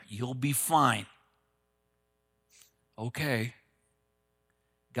me there. You'll be fine. Okay.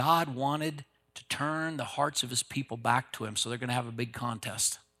 God wanted to turn the hearts of his people back to him, so they're going to have a big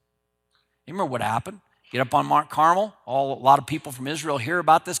contest. You remember what happened? Get up on Mount Carmel. A lot of people from Israel hear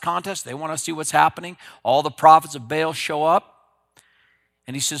about this contest. They want to see what's happening. All the prophets of Baal show up.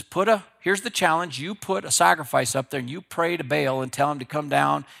 And he says, here's the challenge. You put a sacrifice up there, and you pray to Baal and tell him to come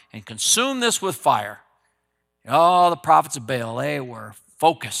down and consume this with fire. Oh, the prophets of Baal, they were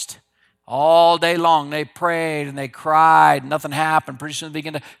focused. All day long, they prayed and they cried. Nothing happened. Pretty soon they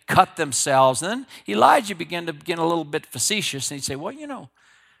began to cut themselves. And then Elijah began to get a little bit facetious. And he'd say, well,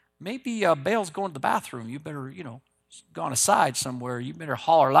 maybe Baal's going to the bathroom. You better, gone aside somewhere. You better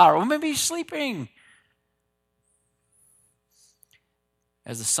holler louder. Well, maybe he's sleeping.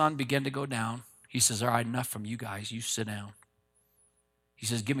 As the sun began to go down, he says, all right, enough from you guys. You sit down. He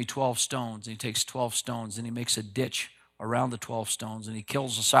says, give me 12 stones. And he takes 12 stones and he makes a ditch around the 12 stones, and he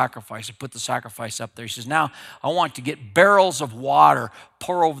kills the sacrifice and put the sacrifice up there. He says, now I want to get barrels of water,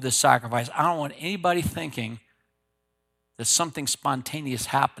 pour over this sacrifice. I don't want anybody thinking that something spontaneous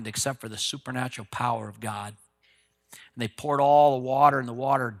happened except for the supernatural power of God. And they poured all the water, and the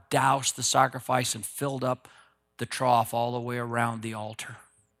water doused the sacrifice and filled up the trough all the way around the altar.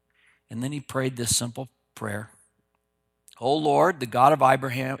 And then he prayed this simple prayer. O Lord, the God of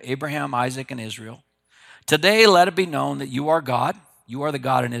Abraham, Isaac, and Israel, today let it be known that you are God, you are the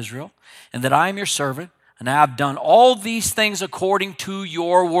God in Israel, and that I am your servant, and I have done all these things according to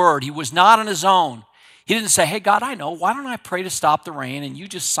your word. He was not on his own. He didn't say, hey, God, I know. Why don't I pray to stop the rain and you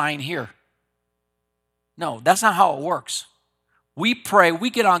just sign here? No, that's not how it works. We pray, we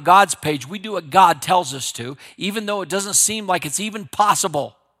get on God's page, we do what God tells us to, even though it doesn't seem like it's even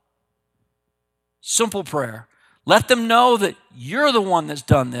possible. Simple prayer. Let them know that you're the one that's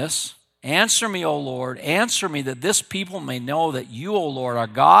done this. Answer me, O Lord. Answer me that this people may know that you, O Lord, are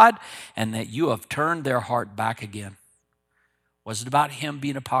God and that you have turned their heart back again. Was it about him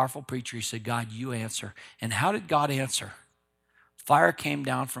being a powerful preacher? He said, God, you answer. And how did God answer? Fire came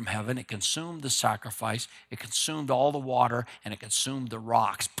down from heaven. It consumed the sacrifice. It consumed all the water, and it consumed the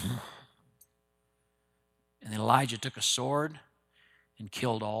rocks. And Elijah took a sword and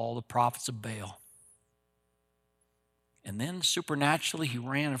killed all the prophets of Baal. And then supernaturally, he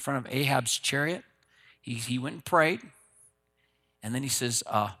ran in front of Ahab's chariot. He went and prayed. And then he says,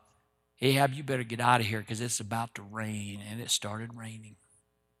 Ahab, you better get out of here because it's about to rain. And it started raining.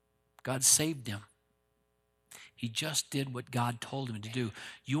 God saved him. He just did what God told him to do.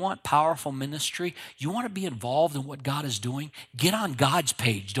 You want powerful ministry? You want to be involved in what God is doing? Get on God's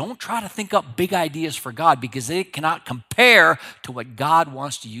page. Don't try to think up big ideas for God because they cannot compare to what God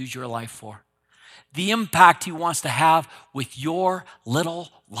wants to use your life for. The impact he wants to have with your little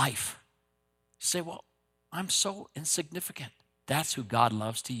life. You say, well, I'm so insignificant. That's who God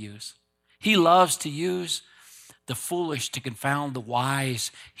loves to use. He loves to use the foolish to confound the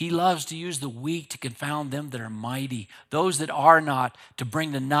wise. He loves to use the weak to confound them that are mighty, those that are not, to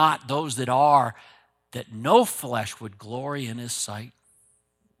bring to naught those that are, that no flesh would glory in his sight.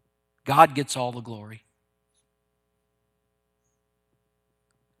 God gets all the glory.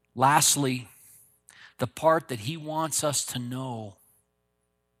 Lastly, the part that he wants us to know.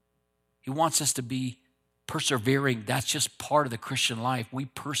 He wants us to be persevering. That's just part of the Christian life. We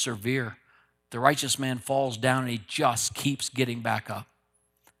persevere. The righteous man falls down and he just keeps getting back up.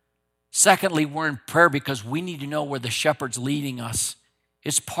 Secondly, we're in prayer because we need to know where the shepherd's leading us.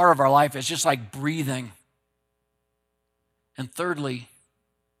 It's part of our life. It's just like breathing. And thirdly,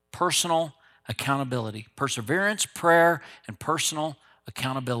 personal accountability. Perseverance, prayer, and personal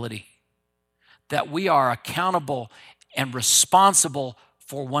accountability. That we are accountable and responsible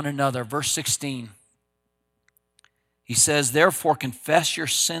for one another. Verse 16. He says, therefore confess your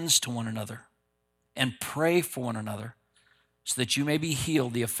sins to one another and pray for one another so that you may be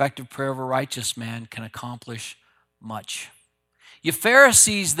healed. The effective prayer of a righteous man can accomplish much. You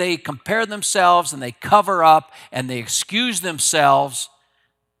Pharisees, they compare themselves and they cover up and they excuse themselves.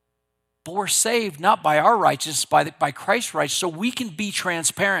 But we're saved not by our righteousness, by Christ's righteousness, so we can be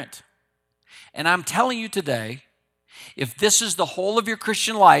transparent. And I'm telling you today, if this is the whole of your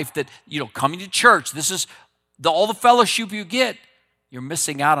Christian life, that, coming to church, this is all the fellowship you get, you're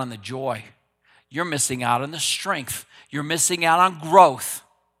missing out on the joy. You're missing out on the strength. You're missing out on growth.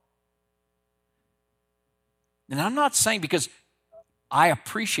 And I'm not saying, because I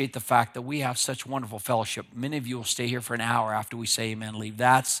appreciate the fact that we have such wonderful fellowship. Many of you will stay here for an hour after we say amen, leave.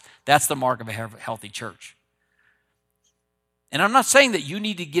 That's the mark of a healthy church. And I'm not saying that you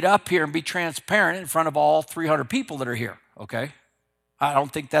need to get up here and be transparent in front of all 300 people that are here, okay? I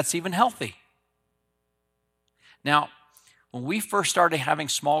don't think that's even healthy. Now, when we first started having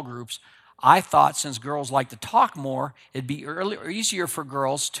small groups, I thought since girls like to talk more, it'd be easier for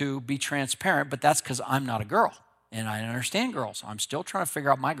girls to be transparent, but that's because I'm not a girl, and I understand girls. I'm still trying to figure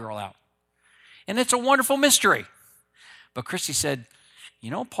out my girl out. And it's a wonderful mystery. But Christy said,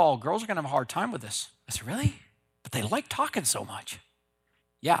 Paul, girls are going to have a hard time with this. I said, really? But they like talking so much.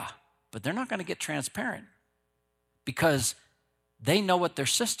 Yeah, but they're not going to get transparent because they know what their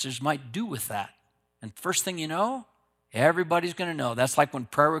sisters might do with that. And first thing you know, everybody's going to know. That's like when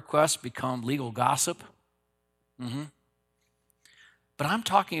prayer requests become legal gossip. But I'm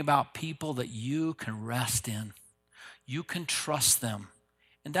talking about people that you can rest in. You can trust them.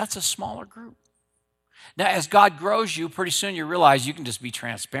 And that's a smaller group. Now, as God grows you, pretty soon you realize you can just be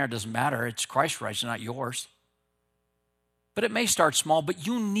transparent. It doesn't matter. It's Christ's rights, not yours. But it may start small, but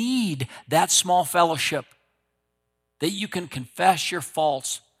you need that small fellowship that you can confess your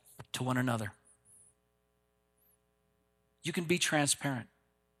faults to one another. You can be transparent.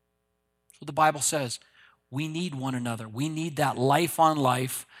 That's what the Bible says. We need one another. We need that life on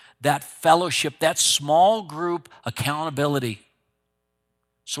life, that fellowship, that small group accountability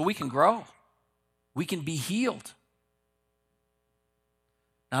so we can grow. We can be healed.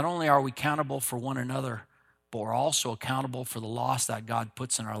 Not only are we accountable for one another, but we're also accountable for the loss that God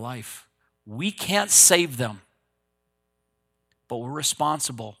puts in our life. We can't save them, but we're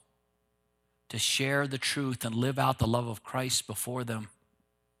responsible to share the truth and live out the love of Christ before them,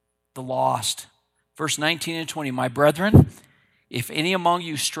 the lost. Verse 19 and 20, my brethren, if any among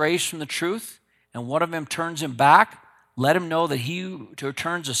you strays from the truth and one of them turns him back, let him know that he who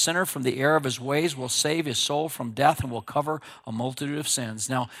turns a sinner from the error of his ways will save his soul from death and will cover a multitude of sins.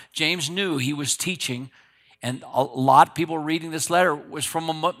 Now, James knew he was teaching, and a lot of people reading this letter was from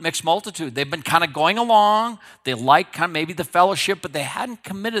a mixed multitude. They've been kind of going along. They like kind of maybe the fellowship, but they hadn't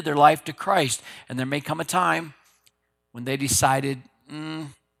committed their life to Christ. And there may come a time when they decided,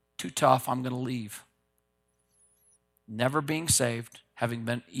 too tough, I'm going to leave. Never being saved, having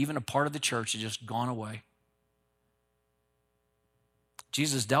been even a part of the church, has just gone away.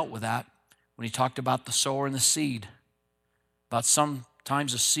 Jesus dealt with that when he talked about the sower and the seed, about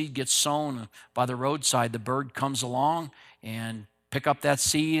sometimes a seed gets sown by the roadside, the bird comes along and pick up that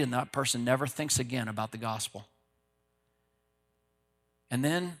seed, and that person never thinks again about the gospel. And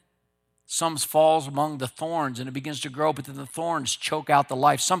then some falls among the thorns and it begins to grow, but then the thorns choke out the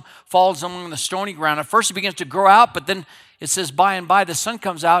life. Some falls among the stony ground. At first it begins to grow out, but then it says by and by the sun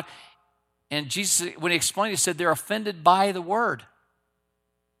comes out. And Jesus, when he explained, he said they're offended by the word.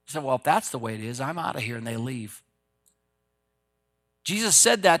 He said, well, if that's the way it is, I'm out of here, and they leave. Jesus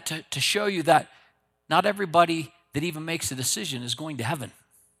said that to show you that not everybody that even makes a decision is going to heaven,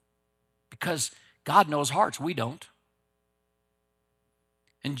 because God knows hearts, we don't.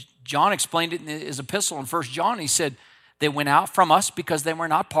 And John explained it in his epistle in 1 John. He said, they went out from us because they were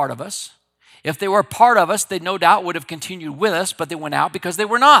not part of us. If they were a part of us, they no doubt would have continued with us, but they went out because they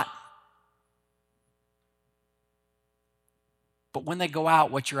were not. But when they go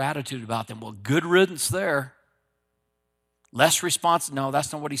out, what's your attitude about them? Well, good riddance there. Less response? No,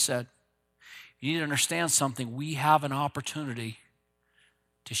 that's not what he said. You need to understand something. We have an opportunity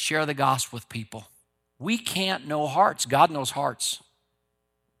to share the gospel with people. We can't know hearts. God knows hearts.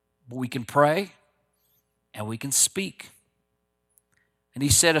 But we can pray and we can speak. And he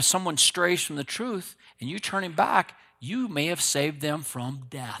said, if someone strays from the truth and you turn him back, you may have saved them from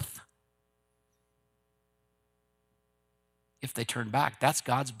death. If they turn back, that's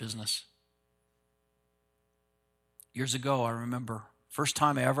God's business. Years ago, I remember, first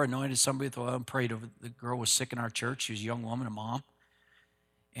time I ever anointed somebody with oil and prayed over. The girl was sick in our church. She was a young woman, a mom.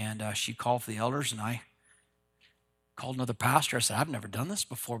 And she called for the elders, and I called another pastor. I said, I've never done this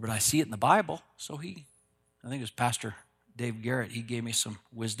before, but I see it in the Bible. So I think it was Pastor Dave Garrett. He gave me some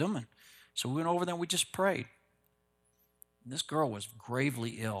wisdom. And so we went over there and we just prayed. And this girl was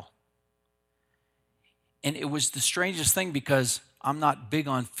gravely ill. And it was the strangest thing because I'm not big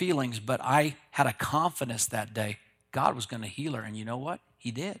on feelings, but I had a confidence that day God was going to heal her. And you know what? He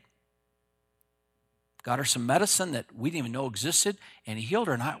did. Got her some medicine that we didn't even know existed, and he healed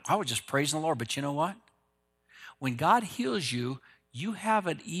her. And I was just praising the Lord. But you know what? When God heals you, you have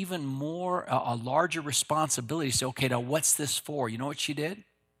an even more, a larger responsibility to say, okay, now what's this for? You know what she did?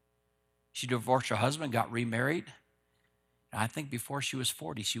 She divorced her husband, got remarried. And I think before she was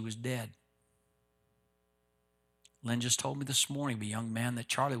 40, she was dead. Lynn just told me this morning, the young man that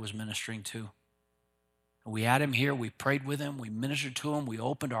Charlie was ministering to. And we had him here. We prayed with him. We ministered to him. We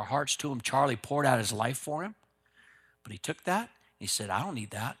opened our hearts to him. Charlie poured out his life for him. But he took that. And he said, I don't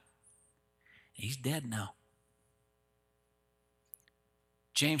need that. He's dead now.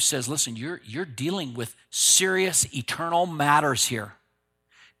 James says, listen, you're dealing with serious eternal matters here.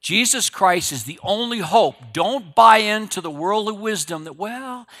 Jesus Christ is the only hope. Don't buy into the worldly wisdom that,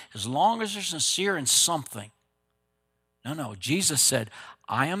 well, as long as they're sincere in something. No. Jesus said,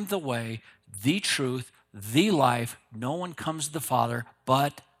 I am the way, the truth, the life. No one comes to the Father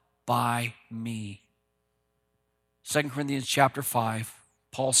but by me. 2 Corinthians chapter 5,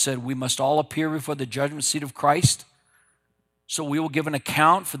 Paul said, we must all appear before the judgment seat of Christ. So we will give an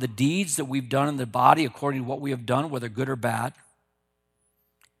account for the deeds that we've done in the body according to what we have done, whether good or bad.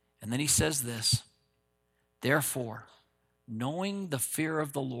 And then he says this, therefore, knowing the fear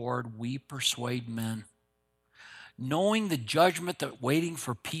of the Lord, we persuade men. Knowing the judgment that's waiting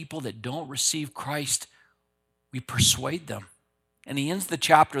for people that don't receive Christ, we persuade them. And he ends the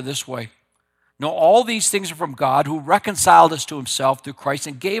chapter this way. No, all these things are from God who reconciled us to himself through Christ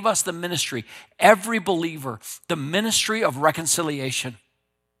and gave us the ministry, every believer, the ministry of reconciliation.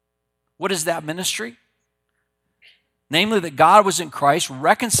 What is that ministry? Namely, that God was in Christ,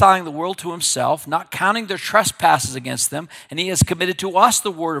 reconciling the world to himself, not counting their trespasses against them, and he has committed to us the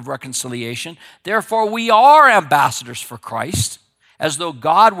word of reconciliation. Therefore, we are ambassadors for Christ. As though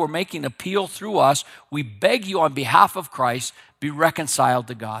God were making appeal through us, we beg you on behalf of Christ, be reconciled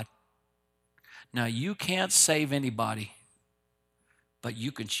to God. Now, you can't save anybody, but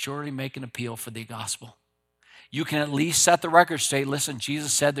you can surely make an appeal for the gospel. You can at least set the record straight. Listen,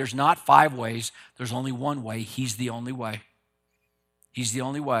 Jesus said there's not 5 ways. There's only one way. He's the only way. He's the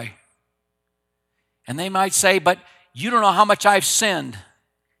only way. And they might say, but you don't know how much I've sinned.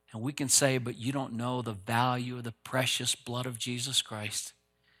 And we can say, but you don't know the value of the precious blood of Jesus Christ.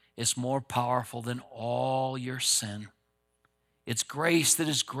 It's more powerful than all your sin. It's grace that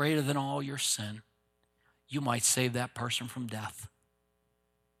is greater than all your sin. You might save that person from death.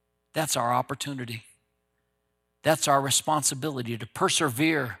 That's our opportunity. That's our responsibility to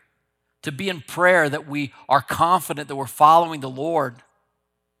persevere, to be in prayer, that we are confident that we're following the Lord,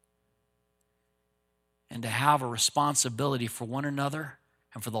 and to have a responsibility for one another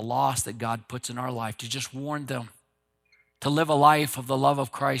and for the lost that God puts in our life, to just warn them, to live a life of the love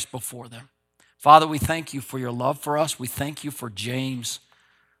of Christ before them. Father, we thank you for your love for us. We thank you for James.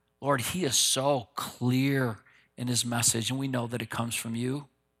 Lord, he is so clear in his message, and we know that it comes from you.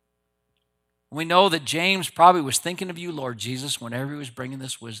 We know that James probably was thinking of you, Lord Jesus, whenever he was bringing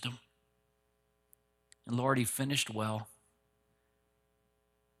this wisdom. And Lord, he finished well.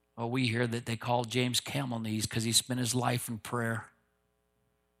 Well, we hear that they called James camel knees because he spent his life in prayer.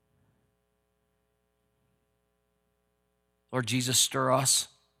 Lord Jesus, stir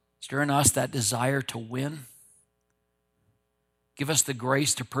in us that desire to win. Give us the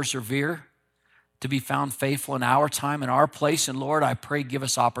grace to persevere, to be found faithful in our time, in our place. And Lord, I pray, give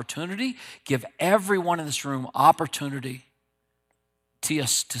us opportunity. Give everyone in this room opportunity to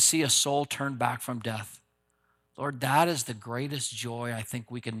see a soul turn back from death. Lord, that is the greatest joy I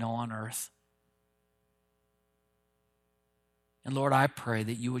think we can know on earth. And Lord, I pray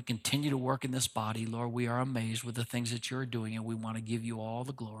that you would continue to work in this body. Lord, we are amazed with the things that you're doing, and we want to give you all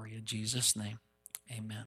the glory. In Jesus' name, amen.